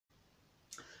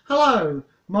Hello,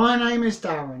 my name is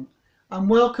Darren and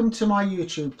welcome to my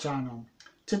YouTube channel.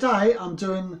 Today I'm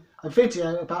doing a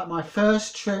video about my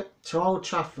first trip to Old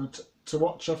Trafford to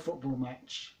watch a football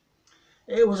match.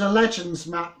 It was a Legends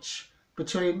match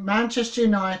between Manchester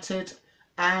United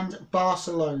and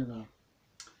Barcelona.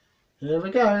 Here we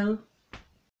go.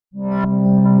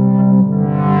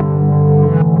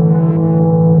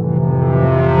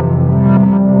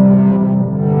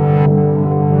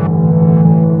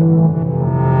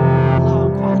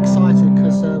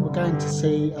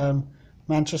 See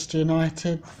Manchester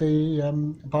United, the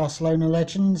Barcelona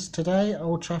Legends today at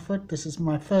Old Trafford. This is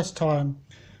my first time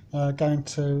going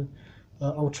to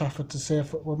Old Trafford to see a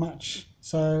football match,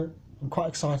 so I'm quite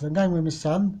excited. I'm going with my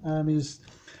son. He's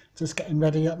just getting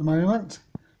ready at the moment,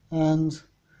 and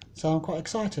so I'm quite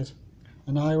excited,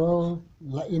 and I will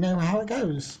let you know how it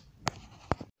goes.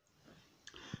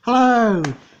 Hello!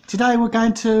 Today we're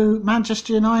going to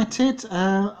Manchester United.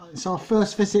 It's our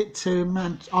first visit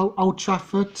to Old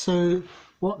Trafford to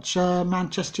watch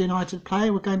Manchester United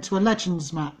play. We're going to a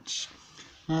Legends match.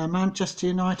 Manchester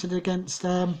United against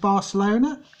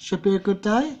Barcelona. Should be a good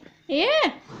day.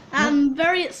 Yeah, I'm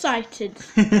very excited.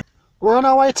 We're on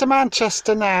our way to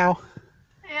Manchester now.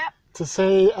 Yep. To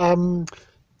see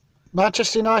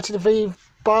Manchester United v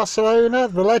Barcelona,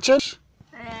 the Legends.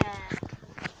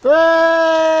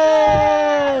 Hooray!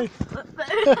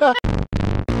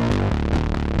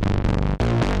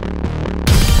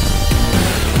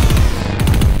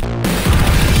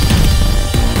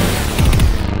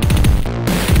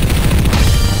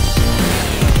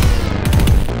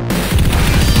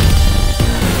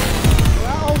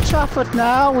 Old Trafford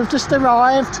now. We've just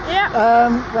arrived. Yep.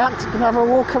 We're going to have a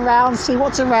walk around, see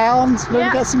what's around.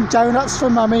 Maybe get some donuts for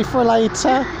Mummy for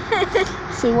later.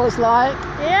 See what it's like.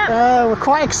 Yeah. We're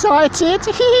quite excited.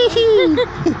 So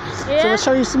I'll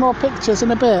show you some more pictures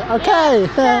in a bit. Okay.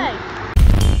 Yeah.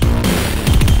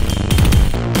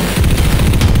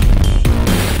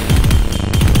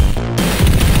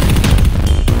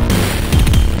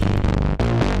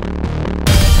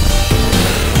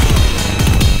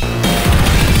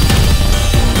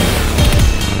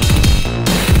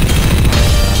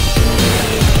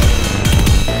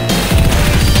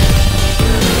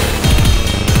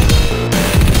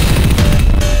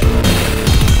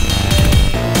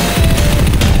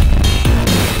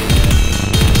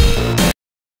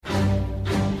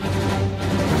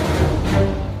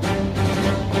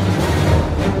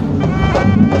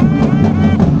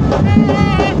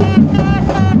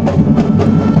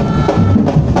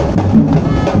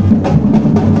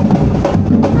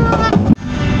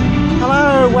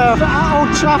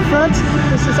 Old Trafford.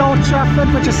 This is Old Trafford.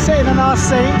 We're just sitting in our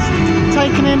seats,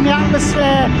 taking in the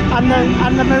atmosphere and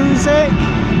the music.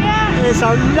 Yeah. It's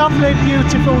a lovely,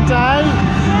 beautiful day.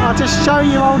 I'll just show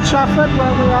you Old Trafford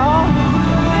where we are.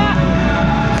 Yeah.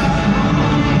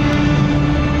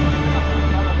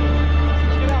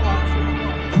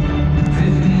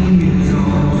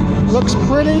 Looks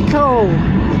pretty cool.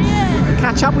 Yeah.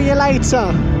 Catch up with you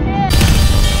later.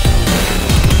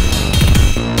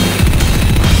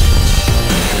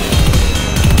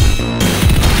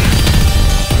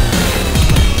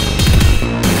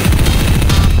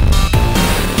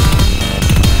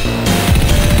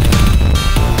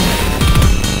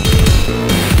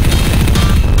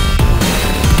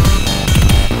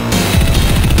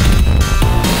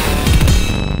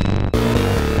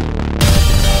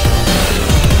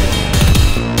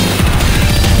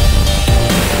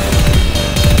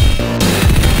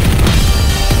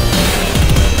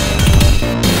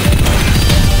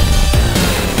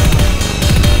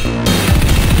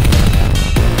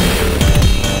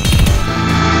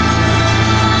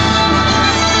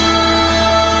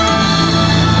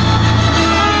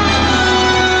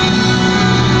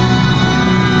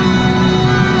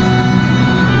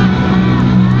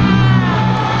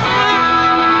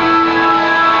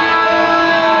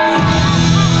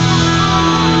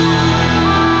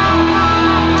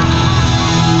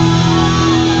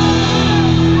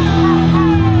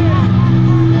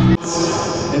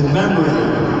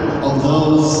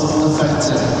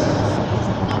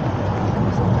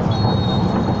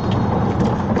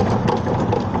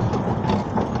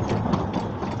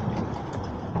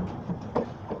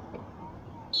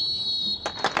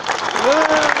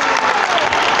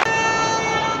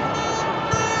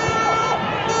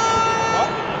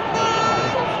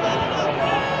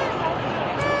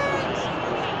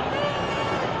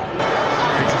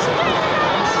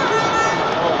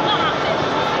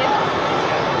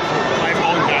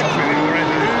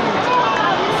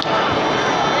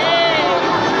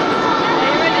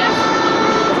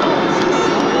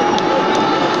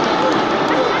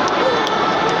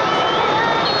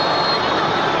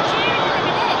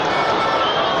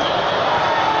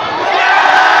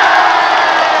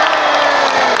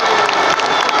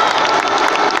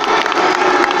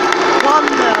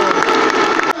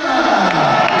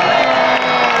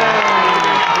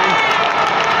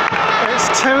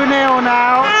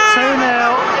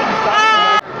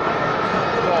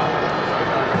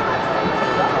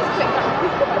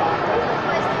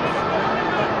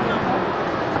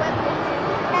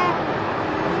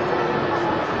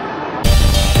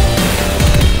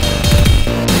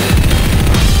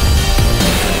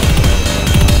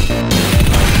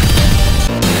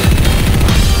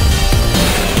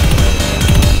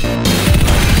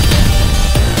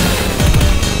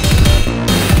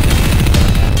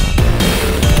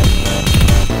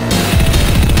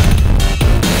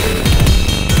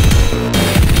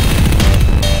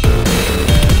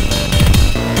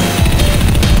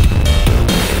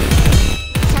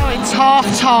 half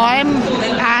time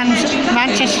and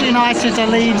Manchester United are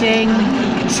leading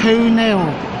 2-0.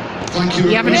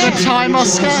 You having a good time,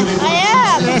 Oscar?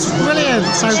 I am. Yes, brilliant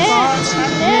so far.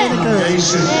 Really good.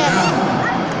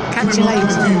 Yeah. Catch you later.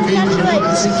 Catch you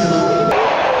later.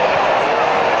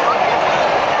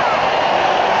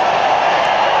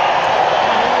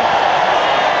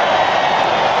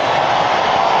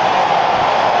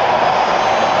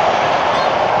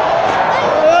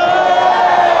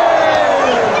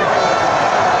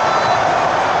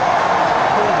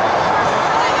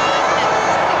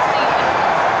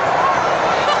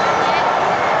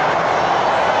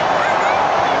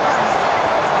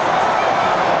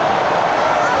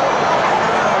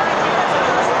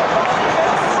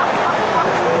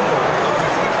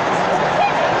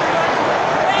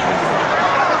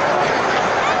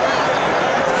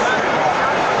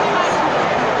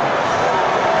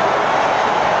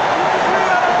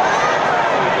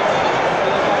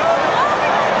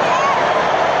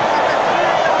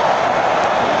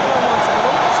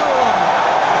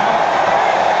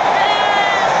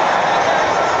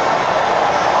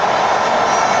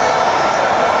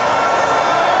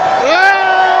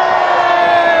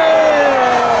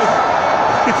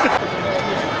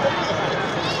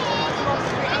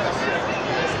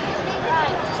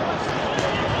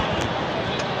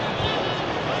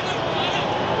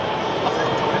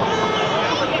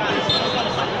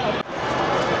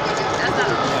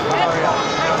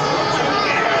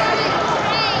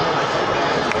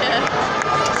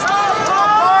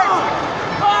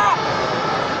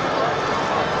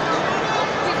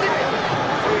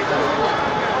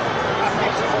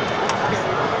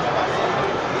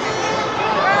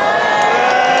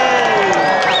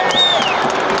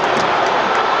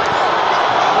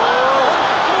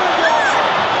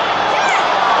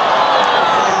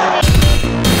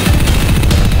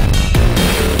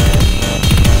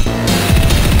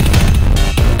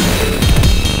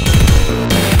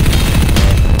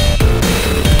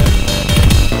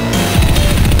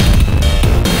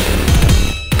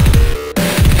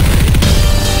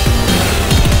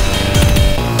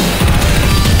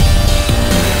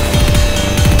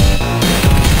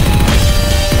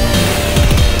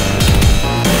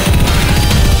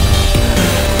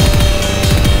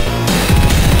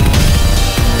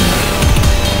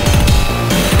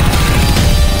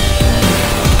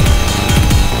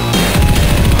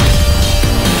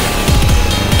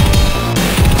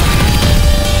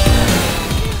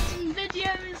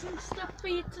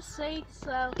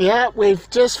 So. Yeah, we've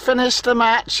just finished the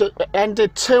match. It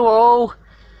ended 2-2.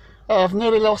 I've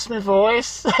nearly lost my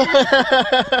voice.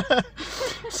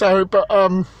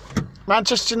 But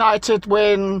Manchester United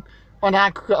win on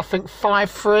aggregate, I think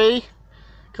 5-3,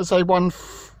 because they won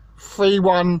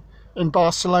 3-1 in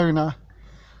Barcelona.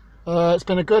 It's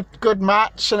been a good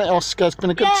match, and Oscar, it's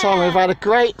been a good time. We've had a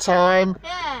great time.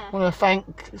 Yeah. I want to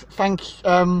thank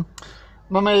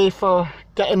Mummy for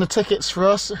getting the tickets for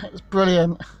us. It was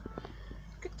brilliant.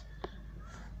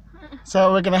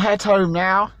 So we're going to head home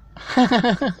now.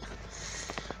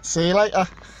 See you later.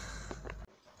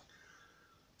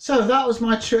 So that was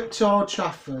my trip to Old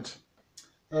Trafford,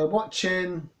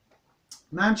 watching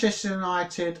Manchester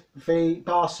United v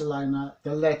Barcelona,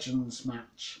 the Legends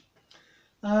match.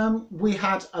 We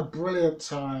had a brilliant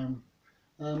time.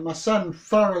 My son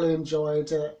thoroughly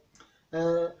enjoyed it.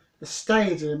 The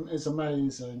stadium is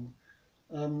amazing.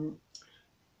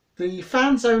 The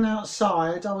fan zone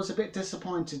outside I was a bit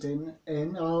disappointed in.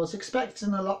 I was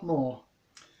expecting a lot more.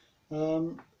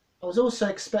 I was also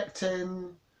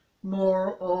expecting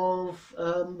more of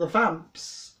the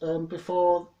Vamps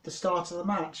before the start of the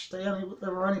match. They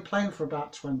were only playing for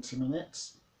about 20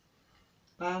 minutes.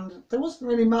 And there wasn't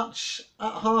really much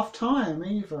at half time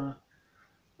either.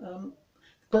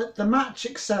 But the match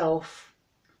itself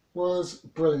was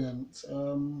brilliant.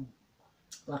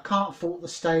 I can't fault the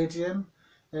stadium.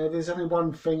 There's only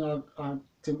one thing I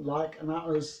didn't like, and that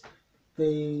was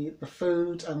the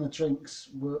food and the drinks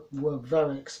were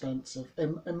very expensive,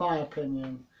 in my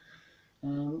opinion.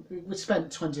 We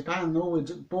spent £20, all we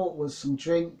bought was some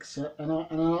drinks and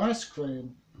an ice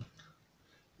cream.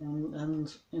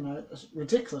 And you know, it's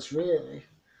ridiculous really.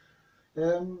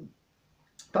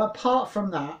 But apart from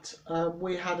that,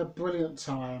 we had a brilliant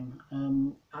time.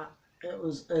 It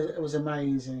was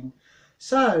amazing.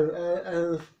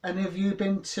 So, any of you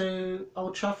been to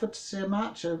Old Trafford to see a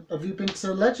match? Have you been to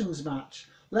the Legends match?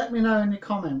 Let me know in your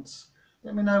comments.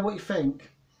 Let me know what you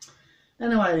think.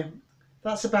 Anyway,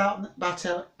 that's about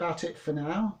it for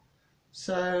now.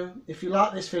 So, if you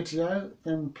like this video,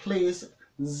 then please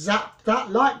zap that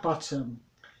like button.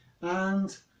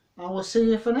 And I will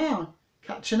see you for now.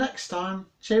 Catch you next time.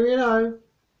 Cheerio.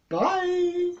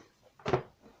 Bye.